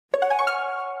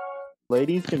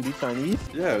Ladies can be Chinese.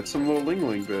 Yeah, it's some little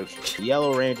ling bitch. The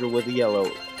Yellow Ranger was a yellow.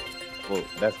 Well,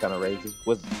 that's kind of racist.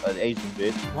 Was an Asian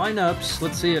bitch. Lineups.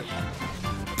 Let's see it.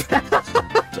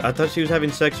 I thought she was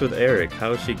having sex with Eric.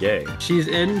 How is she gay? She's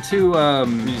into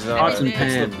pots and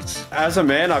pans. As a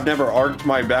man, I've never arched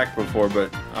my back before,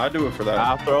 but I do it for that.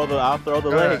 I'll throw the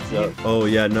legs up. Oh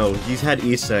yeah, no, he's had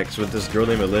e-sex with this girl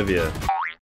named Olivia.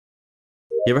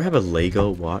 You ever have a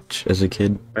Lego watch as a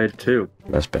kid? I had two.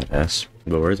 That's badass.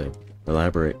 What were they?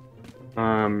 Elaborate.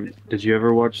 Did you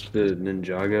ever watch the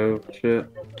Ninjago shit?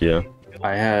 Yeah.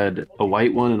 I had a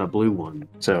white one and a blue one.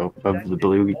 So, of the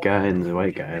blue guy and the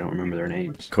white guy, I don't remember their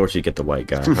names. Of course you get the white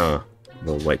guy, huh?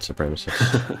 The white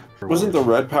supremacist. Wasn't the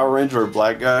red Power Ranger a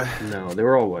black guy? No, they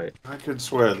were all white. I could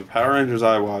swear the Power Rangers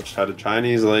I watched had a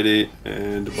Chinese lady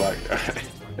and a black guy.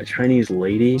 A Chinese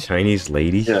lady? Chinese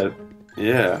lady? Yeah.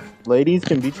 Yeah. Ladies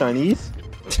can be Chinese.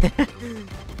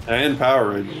 And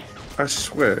Power Rangers. I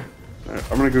swear.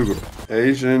 I'm gonna Google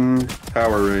Asian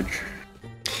Power Ranger.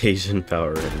 Asian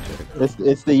Power Ranger.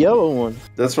 It's the yellow one.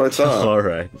 That's what I thought.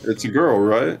 Alright. It's a girl,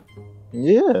 right?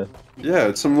 Yeah. Yeah,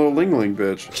 it's some little ling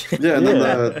bitch. Yeah, and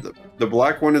then the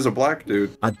black one is a black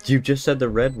dude. You just said the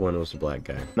red one was a black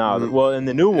guy. No, well, in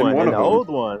the new one, one in the of them. old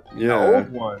one, Yeah. the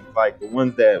old one, like the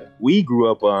ones that we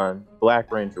grew up on, Black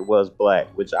Ranger was black,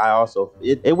 which I also,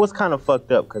 it was kind of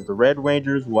fucked up because the Red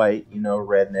Ranger is white, you know,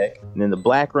 redneck, and then the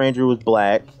Black Ranger was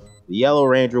black, the Yellow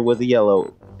Ranger was a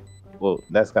yellow, well,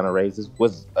 that's kind of racist,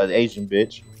 was an Asian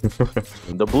bitch.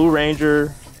 The Blue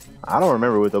Ranger, I don't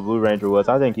remember what the Blue Ranger was.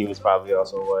 I think he was probably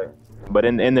also white. But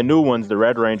in the new ones, the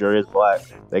Red Ranger is black.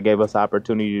 They gave us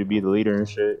opportunity to be the leader and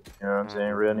shit. You know what I'm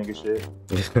saying? Real nigga shit.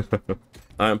 Alright,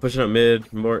 I'm pushing up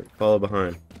mid. Mort, follow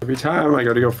behind. Every time I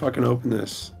gotta go fucking open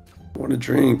this. I want a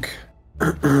drink.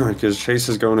 Because Chase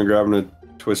is going and grabbing a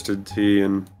twisted tea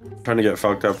and trying to get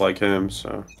fucked up like him,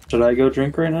 so. Should I go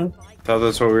drink right now? Thought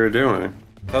that's what we were doing.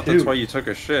 Thought that's Dude. why you took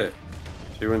a shit.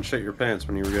 So you wouldn't shit your pants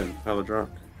when you were getting hella drunk.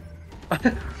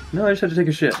 No, I just had to take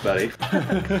a shit, buddy.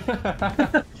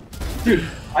 Dude,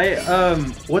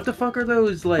 what the fuck are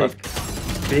those, like,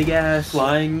 big-ass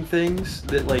flying things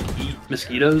that, like, eat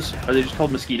mosquitoes? Are they just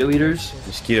called mosquito eaters?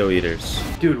 Mosquito eaters.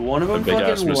 Dude, one of them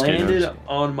big-ass fucking mosquitoes. landed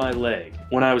on my leg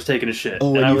when I was taking a shit. Oh,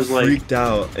 and and I you was like, freaked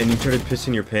out, and you started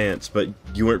pissing your pants, but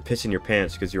you weren't pissing your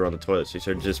pants because you were on the toilet, so you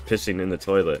started just pissing in the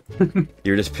toilet.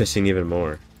 You were just pissing even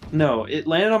more. no, it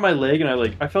landed on my leg,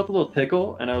 and I felt a little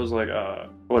tickle, and I was like,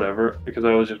 whatever, because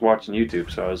I was just watching YouTube,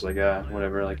 so I was like,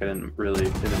 whatever, like, it didn't bother me.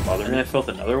 And then I felt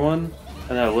another one,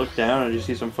 and then I looked down, and I just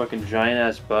see some fucking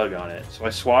giant-ass bug on it. So I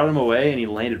swatted him away, and he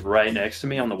landed right next to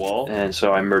me on the wall, and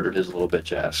so I murdered his little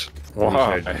bitch ass. You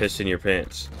started pissing your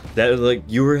pants. That, like,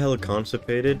 you were hella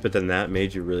constipated, but then that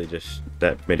made you really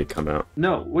that made it come out.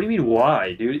 No, what do you mean,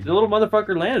 why, dude? The little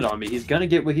motherfucker landed on me. He's gonna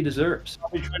get what he deserves. I'll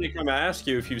be trying to come ask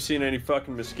you if you've seen any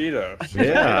fucking mosquitoes.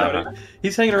 Yeah.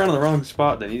 He's hanging around in the wrong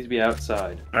spot, then. He needs to be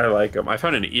outside. I like them. I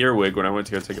found an earwig when I went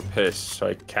to go take a piss, so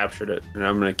I captured it, and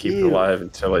I'm gonna keep it alive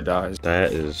until it dies.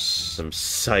 That is some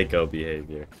psycho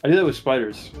behavior. I do that with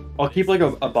spiders. I'll keep like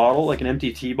a bottle, like an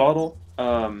empty tea bottle.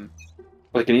 Whenever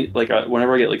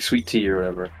I get like sweet tea or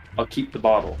whatever, I'll keep the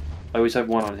bottle. I always have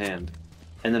one on hand,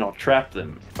 and then I'll trap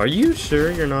them. Are you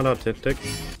sure you're not autistic?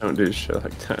 Don't do shit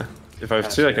like that. If I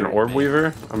see like an orb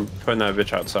weaver, I'm putting that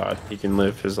bitch outside. He can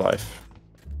live his life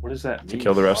What does that mean? to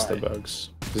kill the rest of the bugs.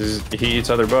 He eats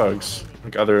other bugs,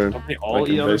 like other Don't they all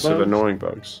like eat other invasive, bugs? annoying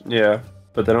bugs. Yeah,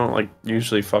 but they don't like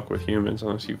usually fuck with humans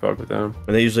unless you fuck with them.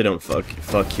 And they usually don't fuck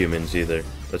humans either.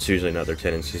 That's usually not their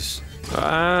tendencies.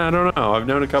 I don't know. I've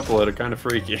known a couple that are kind of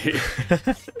freaky.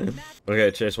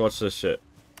 Okay, Chase, watch this shit.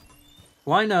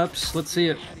 Lineups. Let's see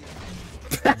it.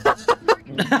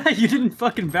 You didn't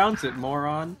fucking bounce it,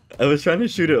 moron. I was trying to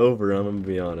shoot it over, I'm gonna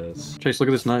be honest. Chase, look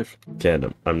at this knife.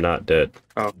 Can't, I'm not dead.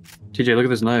 Oh, TJ, look at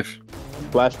this knife.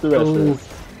 Flash through that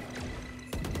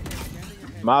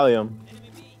shit. Molly him.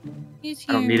 He's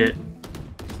I don't need it.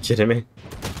 Kidding me?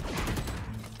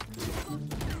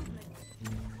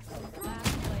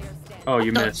 Oh,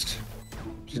 you missed.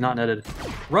 She's not netted.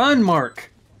 Run,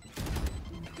 Mark!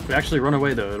 But actually, run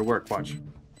away, though. It'll work. Watch.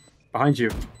 Behind you.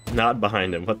 Not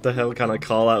behind him. What the hell kind of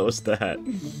call out was that?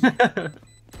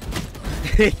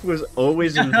 He was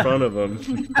always in front of him.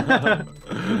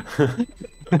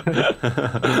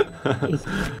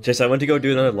 Chase, I went to go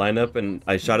do another lineup and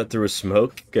I shot it through a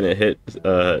smoke and it hit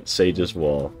Sage's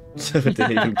wall. So it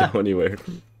didn't even go anywhere.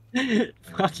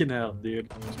 Fucking hell,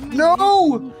 dude.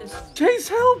 No! Chase,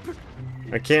 help!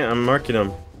 I can't, I'm marking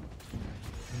him.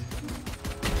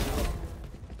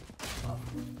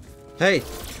 Hey!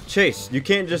 Chase, you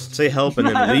can't just say help and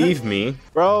then leave me.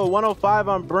 Bro, 105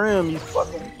 on Brim. You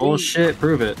fucking. Bullshit,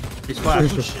 prove it. He's flash.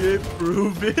 Shit,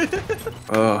 prove it.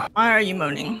 Why are you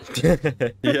moaning?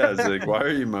 Yeah, Zig, why are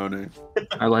you moaning?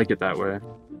 I like it that way.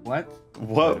 What?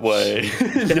 What way?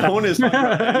 No one is talking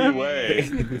about any way.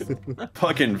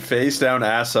 Fucking face down,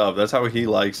 ass up. That's how he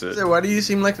likes it. So why do you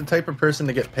seem like the type of person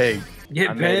to get pegged? Get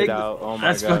I made it pegged? out. Oh my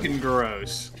That's god. fucking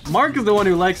gross. Mark is the one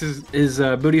who likes his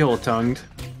booty hole tongued.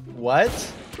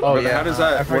 What? Oh But yeah. how does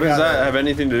I that? What forgot does that have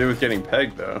anything to do with getting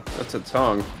pegged, though? That's a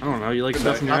tongue. I don't know, you like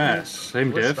stuff in your ass.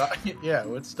 Same What's diff. yeah,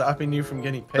 what's stopping you from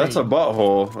getting pegged? That's a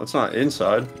butthole. That's not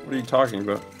inside. What are you talking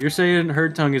about? You're saying her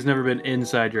tongue has never been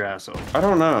inside your asshole. I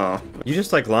don't know. You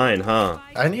just like lying, huh?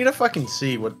 I need to fucking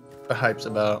see what the hype's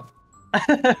about.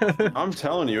 I'm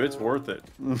telling you, it's worth it.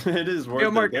 It is worth Yo,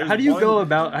 it. Mark, There's how do you one- go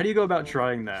about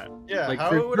trying that? Yeah, Like, how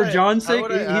for- would for I- John's how sake,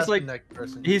 would I he's ask like- the next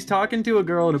person? He's talking to a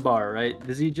girl in a bar, right?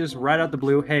 Does he just right out the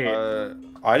blue, hey,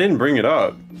 I didn't bring it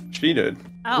up. She did.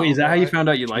 Oh. wait, is that how you found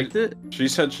out you liked it? She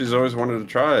said she's always wanted to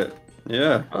try it.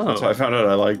 Yeah, Oh. that's how I found out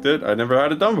I liked it. I never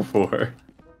had it done before.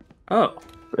 Oh.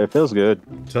 It feels good.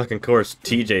 Fucking course,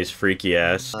 TJ's freaky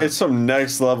ass. It's some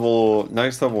next level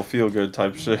feel good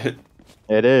type shit.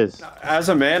 It is. As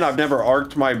a man, I've never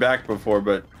arced my back before,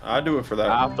 but I do it for that.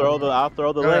 I'll throw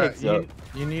the legs up.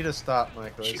 You need to stop,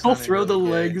 Michael. It's I'll sounding throw the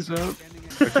really gay. legs up.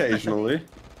 Occasionally.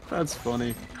 That's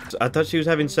funny. I thought she was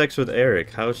having sex with Eric.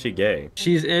 How is she gay?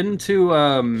 She's into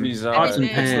She's pots and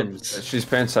Everything. pans. She's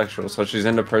pansexual, so she's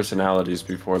into personalities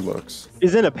before looks.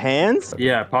 He's in a pants.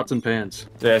 Yeah, pots and pans.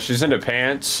 Yeah, she's into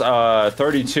pants,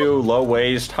 32, low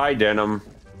waist, high denim.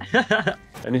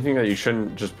 Anything that you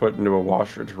shouldn't just put into a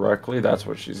washer directly, that's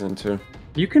what she's into.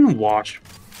 You can wash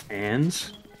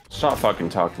pans. Stop fucking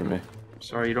talking to me.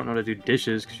 Sorry, you don't know how to do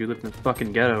dishes because you live in the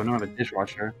fucking ghetto and don't have a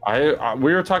dishwasher.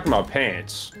 We were talking about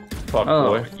pants. Fuck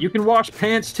Oh, boy. you can wash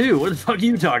pants too. What the fuck are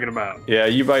you talking about? Yeah,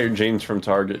 you buy your jeans from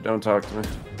Target. Don't talk to me.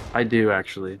 I do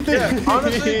actually. Yeah,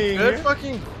 honestly, good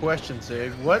fucking question,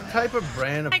 Sig. What type of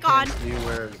brand of My God. pants do you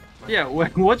wear? Yeah,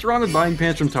 what's wrong with buying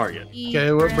pants from Target?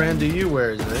 Okay, what brand do you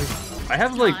wear, Zig? I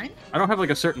have like, I don't have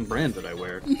like a certain brand that I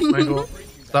wear. Michael,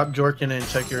 stop jorking and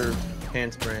check your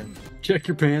pants brand. Check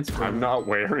your pants, bro. I'm not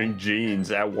wearing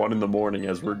jeans at 1 in the morning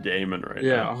as we're gaming right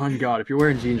Yeah, now. on God, if you're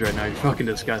wearing jeans right now, you're fucking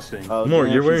disgusting. Oh, More,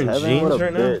 damn, you're she's wearing heaven? jeans What a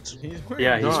right now? bitch. He's wearing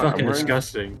Yeah, he's No, I'm fucking wearing-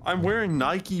 disgusting. I'm wearing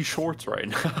Nike shorts right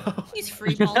now. He's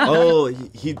free balling. Oh,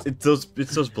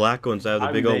 it's those black ones that have the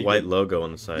I'm big old naked. white logo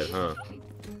on the side, huh?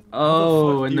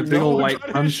 Oh, and the You big know old what white kind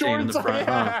of pump stain in the shorts front,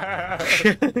 I huh?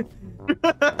 have?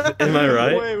 Am I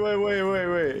right?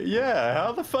 Wait. Yeah,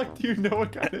 how the fuck do you know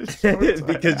what kind of shorts I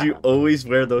Because have? you always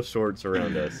wear those shorts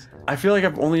around us. I feel like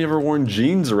I've only ever worn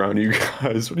jeans around you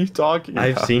guys. What are you talking about?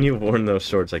 I've seen you worn those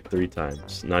shorts like 3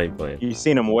 times. Not even playing. You've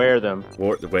seen him wear them.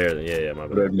 Wear them, yeah, my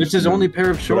But bad. have you It's his seen- only pair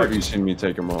of but have you shorts. seen me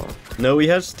take them off? No, he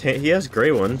has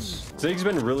gray ones. Zig's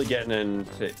been really getting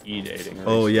into e-dating.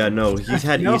 Oh recently. yeah, no, he's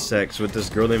had No. e-sex with this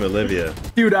girl named Olivia.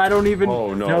 Dude, I don't even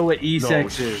Oh no. know what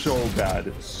e-sex no, is. So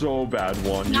bad. So bad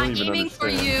one. You Not don't even aiming for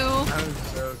understand. you. I'm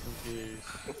so confused.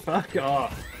 Fuck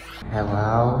off.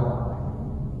 Hello?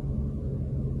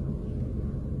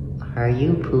 Are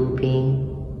you pooping?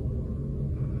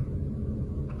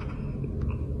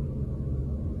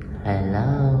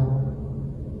 Hello?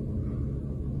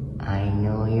 I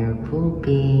know you're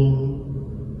pooping.